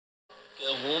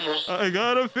I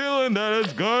got a feeling that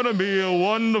it's gonna be a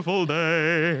wonderful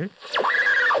day.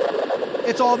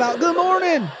 It's all about good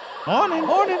morning. Morning.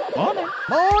 Morning. Morning.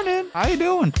 Morning. How you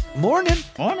doing? Morning.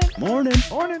 Morning. Morning.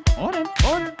 Morning. Morning.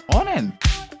 Morning. Morning.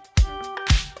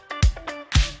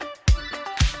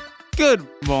 Good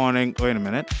morning. Wait a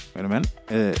minute.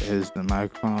 Is the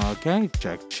microphone okay?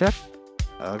 Check.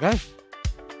 Okay.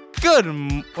 Wait a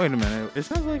minute. It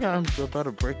sounds like I'm about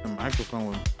to break the microphone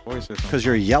with voice or something. Because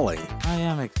you're yelling. Oh,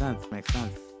 yeah, makes sense.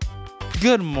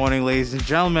 Good morning, ladies and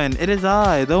gentlemen. It is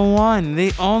I, the one,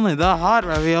 the only, the hot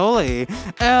ravioli,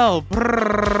 El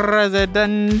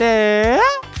Presidente,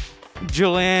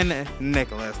 Julian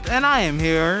Nicholas. And I am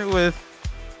here with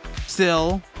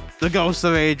still the ghost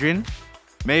of Adrian.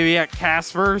 Maybe at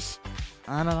Casper's.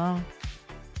 I don't know.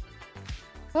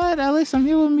 But at least I'm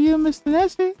here with you, Mr.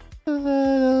 Nessie.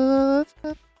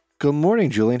 Good morning,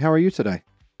 Julian. How are you today?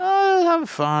 I'm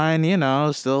fine,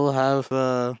 still have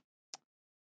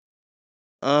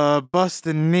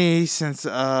busted knee since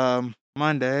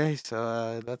Monday,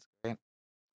 so that's great.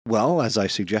 Well, as I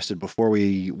suggested before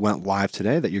we went live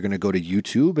today, that you're going to go to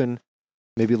YouTube and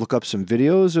maybe look up some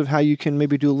videos of how you can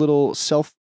maybe do a little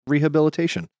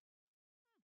self-rehabilitation.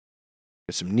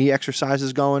 Get some knee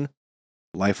exercises going.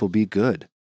 Life will be good.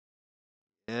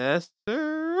 Yes,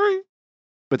 sir.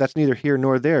 But that's neither here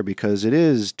nor there because it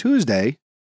is Tuesday,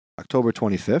 October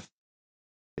 25th.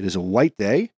 It is a white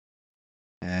day.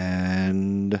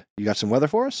 And you got some weather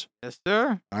for us? Yes,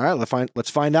 sir. All right, let's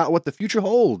find out what the future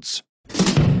holds.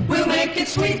 We'll make it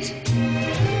sweet.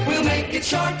 We'll make it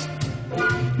short.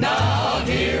 Now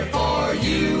here for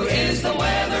you is the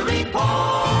weather report.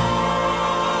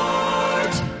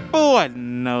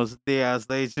 Buenos dias,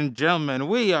 ladies and gentlemen.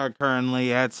 We are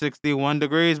currently at 61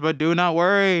 degrees, but do not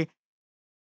worry.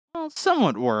 Well,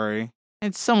 somewhat worry,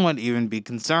 and somewhat even be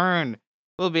concerned.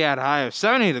 We'll be at a high of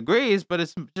 70 degrees, but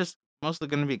it's just mostly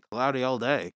going to be cloudy all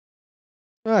day.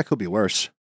 Well, it could be worse.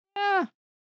 Yeah.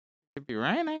 Could be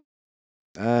raining.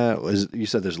 You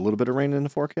said there's a little bit of rain in the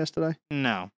forecast today?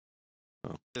 No.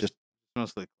 Oh, just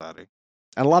mostly cloudy.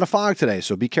 And a lot of fog today,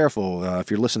 so be careful. If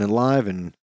you're listening live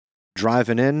and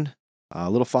driving in, a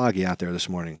little foggy out there this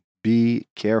morning. Be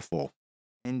careful.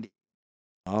 Indeed.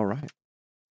 All right.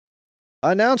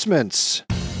 Announcements.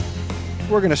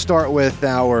 We're going to start with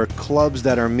our clubs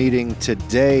that are meeting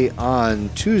today on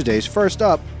Tuesdays. First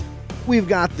up, we've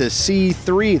got the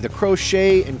C3, the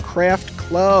Crochet and Craft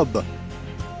Club.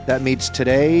 That meets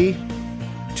today,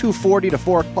 2:40 to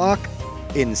 4 o'clock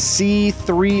in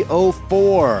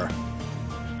C304.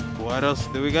 What else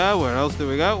do we got?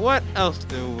 What else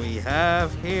do we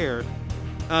have here?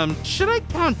 Should I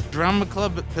count Drama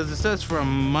Club? Because it says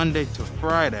from Monday to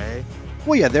Friday.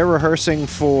 Well, yeah, they're rehearsing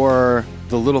for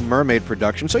the Little Mermaid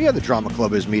production. So, yeah, the Drama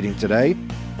Club is meeting today.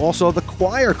 Also, the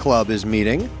Choir Club is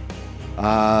meeting.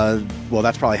 Well,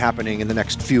 that's probably happening in the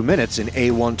next few minutes in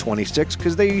A126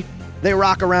 because they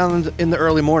rock around in the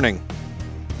early morning.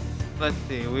 Let's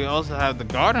see. We also have the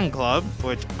Garden Club,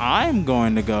 which I'm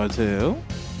going to go to.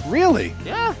 Really?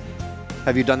 Yeah.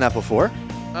 Have you done that before?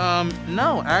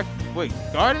 No. Wait,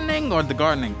 gardening or the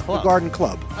gardening club? The Garden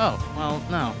Club. Oh, well,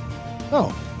 no.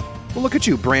 Oh. Well, look at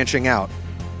you branching out.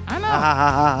 I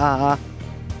know.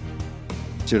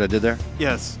 See what I did there?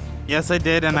 Yes, I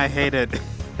did, and I hate it.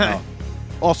 Oh.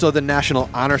 Also, the National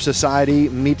Honor Society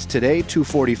meets today,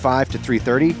 2:45 to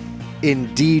 3:30 in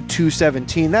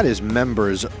D217. That is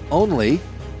members only.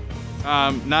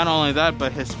 Not only that,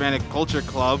 but Hispanic Culture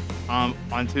Club on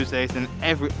Tuesdays and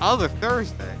every other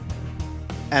Thursday.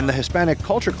 And the Hispanic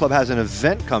Culture Club has an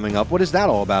event coming up. What is that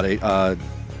all about,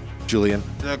 Julian?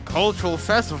 The Cultural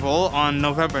Festival on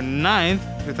November 9th,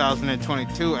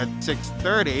 2022 at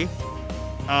 6:30.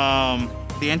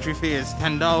 The entry fee is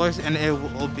 $10, and it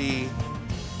will be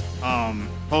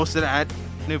hosted at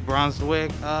New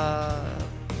Brunswick.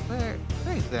 Where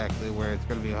exactly where it's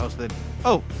going to be hosted?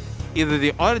 Oh, either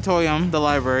the auditorium, the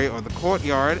library, or the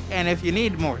courtyard. And if you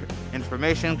need more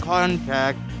information,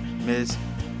 contact Ms.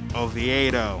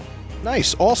 Oviedo.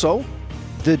 Nice. Also,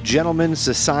 the Gentlemen's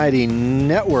Society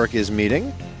Network is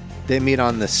meeting. They meet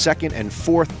on the 2nd and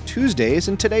 4th Tuesdays,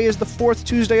 and today is the 4th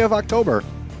Tuesday of October.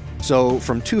 So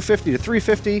from 2:50 to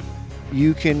 3:50,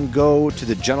 you can go to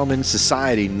the Gentlemen's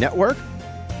Society Network.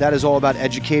 That is all about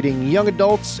educating young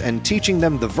adults and teaching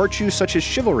them the virtues such as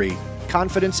chivalry,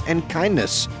 confidence, and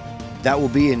kindness. That will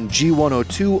be in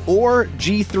G102 or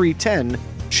G310.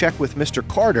 Check with Mr.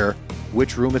 Carter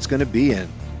which room it's going to be in.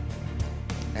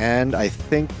 And I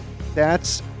think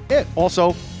that's it.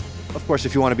 Also, of course,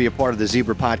 if you want to be a part of the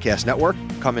Zebra Podcast Network,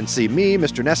 come and see me,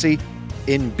 Mr. Nessie,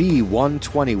 in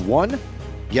B121.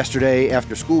 Yesterday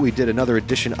after school, we did another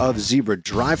edition of Zebra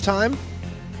Drive Time.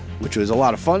 which was a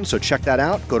lot of fun. So check that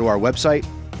out. Go to our website,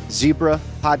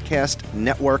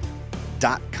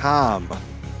 zebrapodcastnetwork.com.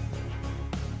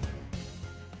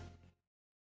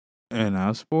 And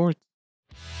now sports.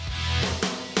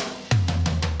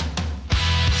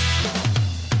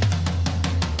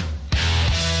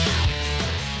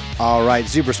 All right,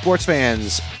 Zebra sports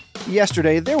fans.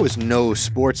 Yesterday, there was no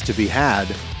sports to be had,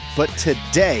 but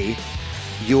today,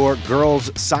 your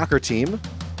girls' soccer team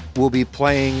will be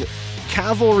playing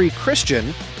Cavalry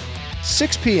Christian,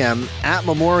 6 p.m. at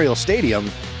Memorial Stadium,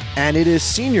 and it is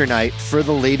senior night for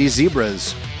the Lady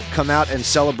Zebras. Come out and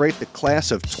celebrate the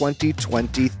class of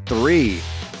 2023.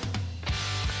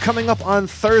 Coming up on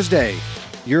Thursday,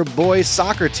 your boys'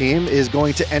 soccer team is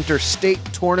going to enter state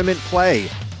tournament play.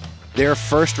 Their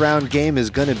first round game is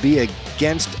going to be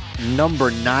against number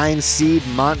 9 seed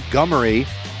Montgomery.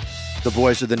 The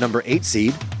boys are the number 8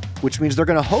 seed, which means they're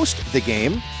going to host the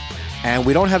game. And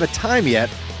we don't have a time yet,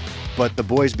 but the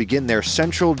boys begin their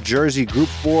Central Jersey Group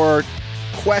 4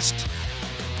 quest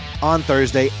on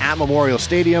Thursday at Memorial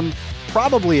Stadium,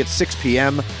 probably at 6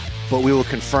 p.m., but we will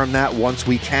confirm that once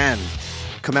we can.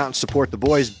 Come out and support the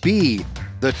boys. Be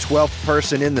the 12th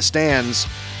person in the stands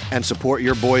and support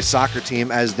your boys' soccer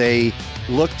team as they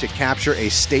look to capture a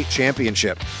state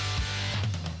championship.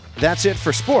 That's it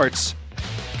for sports.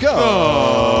 Go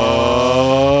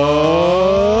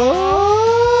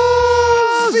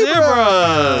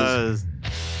Zebras!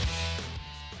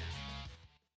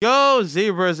 Go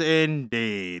Zebras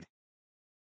indeed.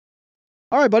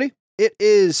 All right, buddy. It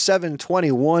is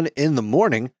 7:21 in the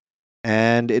morning,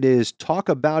 and it is Talk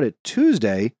About It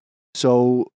Tuesday.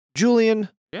 So, Julian,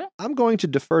 yeah? I'm going to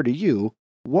defer to you.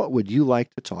 What would you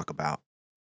like to talk about?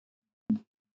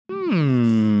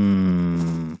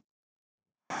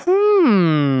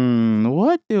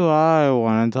 What do I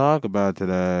want to talk about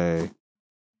today?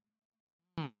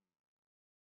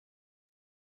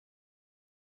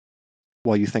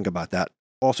 While you think about that,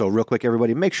 also, real quick,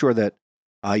 everybody, make sure that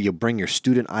you bring your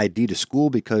student ID to school,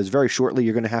 because very shortly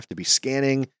you're going to have to be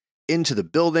scanning into the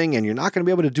building, and you're not going to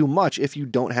be able to do much if you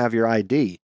don't have your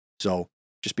ID. So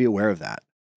just be aware of that.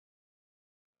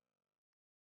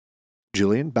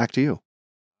 Julian, back to you.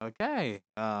 Okay.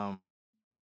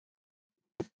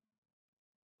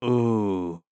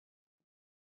 Ooh.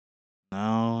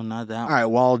 No, not that All one. right,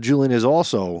 while Julian is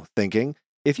also thinking,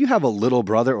 if you have a little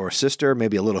brother or sister,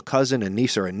 maybe a little cousin, a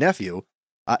niece, or a nephew,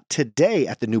 today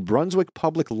at the New Brunswick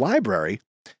Public Library,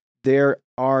 there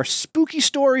are spooky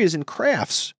stories and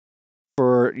crafts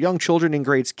for young children in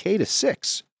grades K to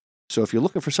 6. So if you're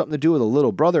looking for something to do with a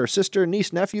little brother or sister,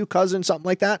 niece, nephew, cousin, something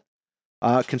like that,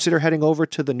 consider heading over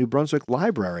to the New Brunswick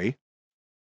Library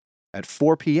at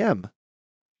 4 p.m.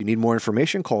 If you need more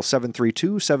information, call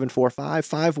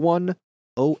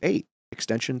 732-745-5108,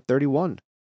 extension 31.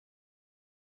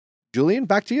 Julian,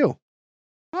 back to you.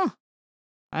 I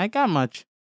ain't got much.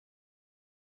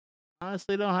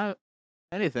 Honestly, don't have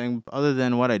anything other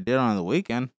than what I did on the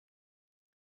weekend.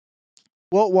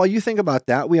 Well, while you think about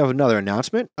that, we have another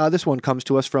announcement. This one comes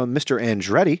to us from Mr.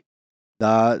 Andretti.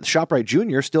 The ShopRite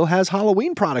Junior still has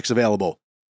Halloween products available.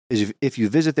 If you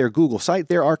visit their Google site,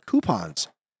 there are coupons.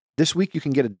 This week, you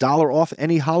can get $1 off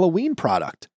any Halloween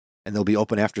product, and they'll be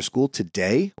open after school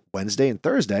today, Wednesday, and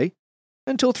Thursday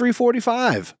until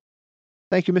 3:45.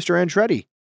 Thank you, Mr. Andretti,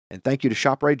 and thank you to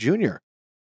ShopRite Junior.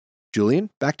 Julian,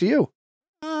 back to you.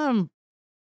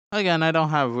 Again, I don't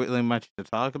have really much to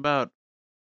talk about.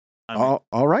 All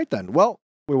right, then. Well,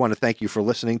 we want to thank you for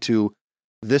listening to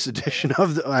this edition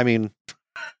of the... I mean,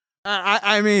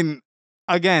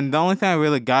 again, the only thing I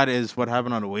really got is what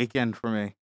happened on the weekend for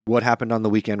me. what happened on the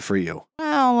weekend for you?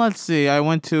 Well, let's see. I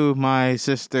went to my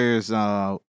sister's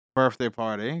birthday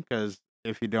party, because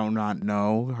if you do not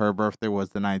know, her birthday was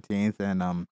the 19th,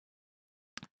 and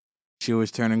she was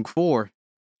turning 4.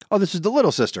 Oh, this is the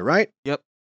little sister, right? Yep.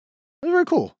 That's very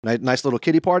cool. Nice little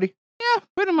kiddie party. Yeah,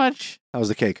 pretty much. How was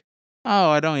the cake?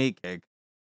 Oh, I don't eat cake.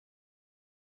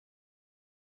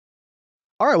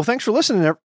 All right. Well, thanks for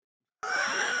listening.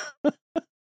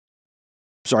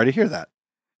 Sorry to hear that.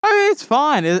 I mean, it's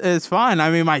fine. It's fine. I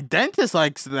mean, my dentist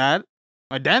likes that.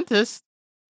 My dentist.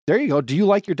 There you go. Do you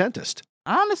like your dentist?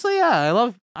 Honestly,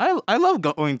 yeah. I love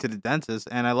going to the dentist,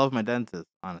 and I love my dentist,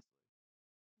 honestly.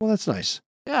 Well, that's nice.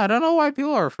 Yeah, I don't know why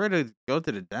people are afraid to go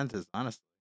to the dentist, honestly.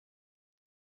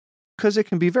 Because it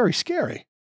can be very scary.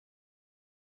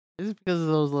 Is it because of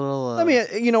those little... Let me,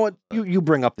 you know what? You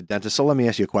bring up the dentist, so let me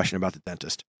ask you a question about the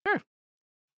dentist. Sure.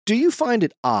 Do you find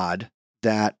it odd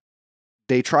that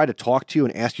they try to talk to you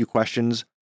and ask you questions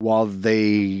while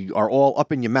they are all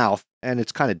up in your mouth, and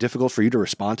it's kind of difficult for you to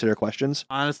respond to their questions?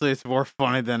 Honestly, it's more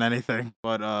funny than anything,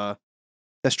 but...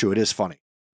 That's true. It is funny.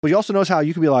 But you also notice how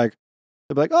you could be like,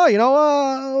 they'll be like,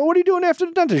 oh, what are you doing after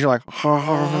the dentist? You're like,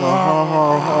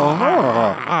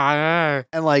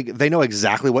 and like they know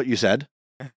exactly what you said.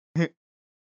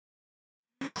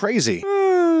 Crazy.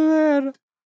 Oh, man.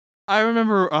 I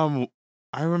remember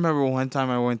one time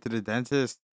I went to the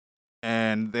dentist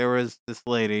and there was this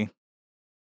lady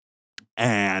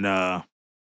and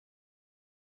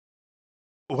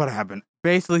what happened?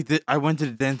 Basically, I went to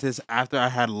the dentist after I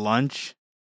had lunch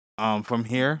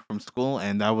from school,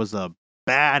 and that was a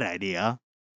bad idea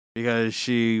because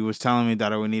she was telling me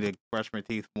that I would need to brush my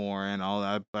teeth more and all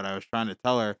that, but I was trying to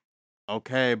tell her,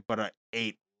 okay, but I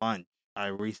ate lunch. I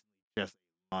recently just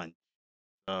ate lunch.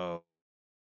 So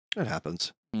It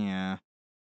happens. yeah.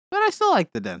 But I still like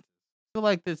the dentist. I still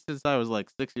like this since I was like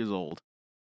 6 years old.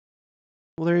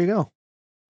 Well, there you go.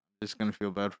 Just gonna feel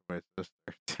bad for my sister.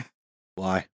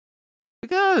 Why?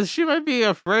 Because she might be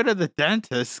afraid of the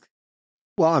dentist.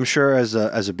 Well, I'm sure as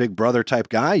a big brother type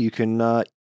guy, you can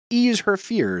ease her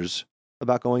fears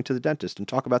about going to the dentist and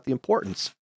talk about the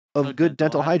importance of good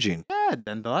dental hygiene. Yeah,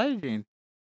 dental hygiene.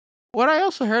 What I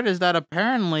also heard is that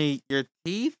apparently your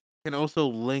teeth can also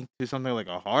link to something like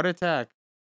a heart attack.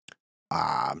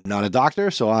 I'm not a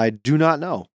doctor, so I do not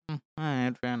know. All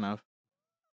right, fair enough.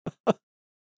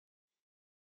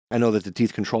 I know that the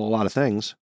teeth control a lot of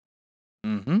things.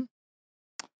 Mm-hmm.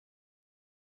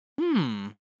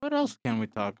 What else can we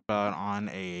talk about on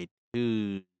a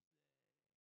Tuesday?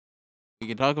 We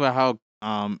can talk about how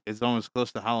it's almost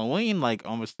close to Halloween, like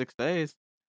almost 6 days.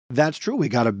 That's true. We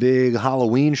got a big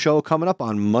Halloween show coming up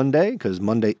on Monday because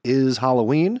Monday is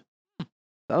Halloween.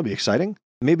 That'll be exciting.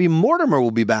 Maybe Mortimer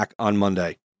will be back on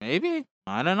Monday. Maybe.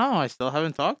 I don't know. I still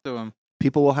haven't talked to him.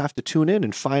 People will have to tune in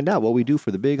and find out what we do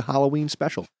for the big Halloween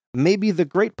special. Maybe the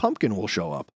Great Pumpkin will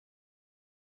show up.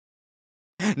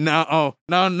 No,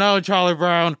 Charlie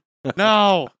Brown.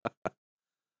 No.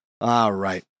 All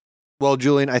right. Well,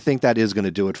 Julian, I think that is going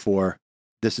to do it for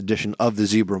this edition of the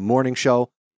Zebra Morning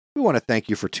Show. We want to thank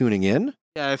you for tuning in.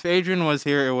 Yeah, if Adrian was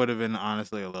here, it would have been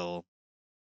honestly a little,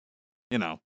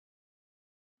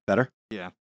 Better?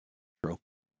 Yeah. True.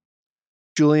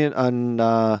 Julian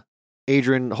and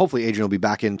Adrian, hopefully Adrian will be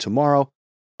back in tomorrow.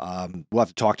 We'll have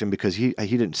to talk to him because he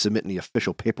didn't submit any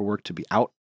official paperwork to be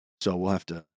out. So we'll have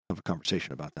to have a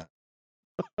conversation about that.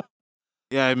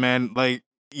 Yeah, man. Like,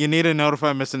 you need to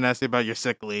notify Mr. Nessie about your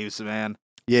sick leaves, man.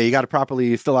 Yeah, you got to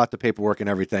properly fill out the paperwork and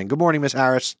everything. Good morning, Miss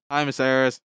Harris. Hi, Miss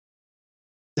Harris.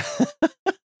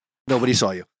 Nobody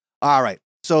saw you. All right.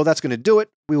 So that's going to do it.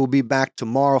 We will be back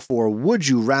tomorrow for Would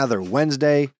You Rather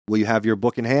Wednesday. Will you have your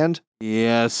book in hand?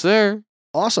 Yes, sir.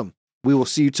 Awesome. We will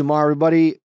see you tomorrow,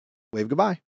 everybody. Wave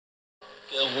goodbye.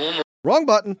 Wrong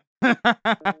button.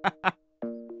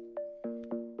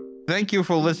 Thank you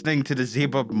for listening to the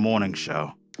Zebra Morning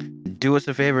Show. Do us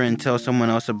a favor and tell someone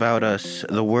else about us.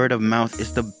 The word of mouth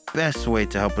is the best way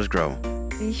to help us grow.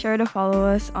 Be sure to follow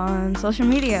us on social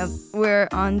media. We're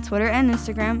on Twitter and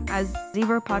Instagram as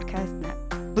Zebra Podcast Net.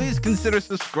 Please consider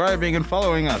subscribing and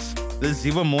following us. The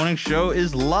Zebra Morning Show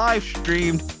is live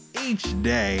streamed each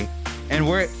day, and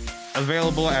we're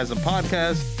available as a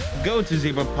podcast. Go to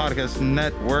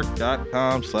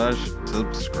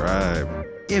zebrapodcastnetwork.com/subscribe.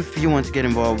 If you want to get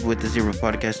involved with the Zebra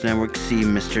Podcast Network, see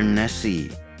Mr.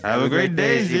 Nessie. Have a great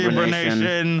day, Zebra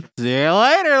Nation. See you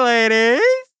later, ladies.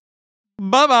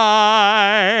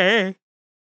 Bye-bye.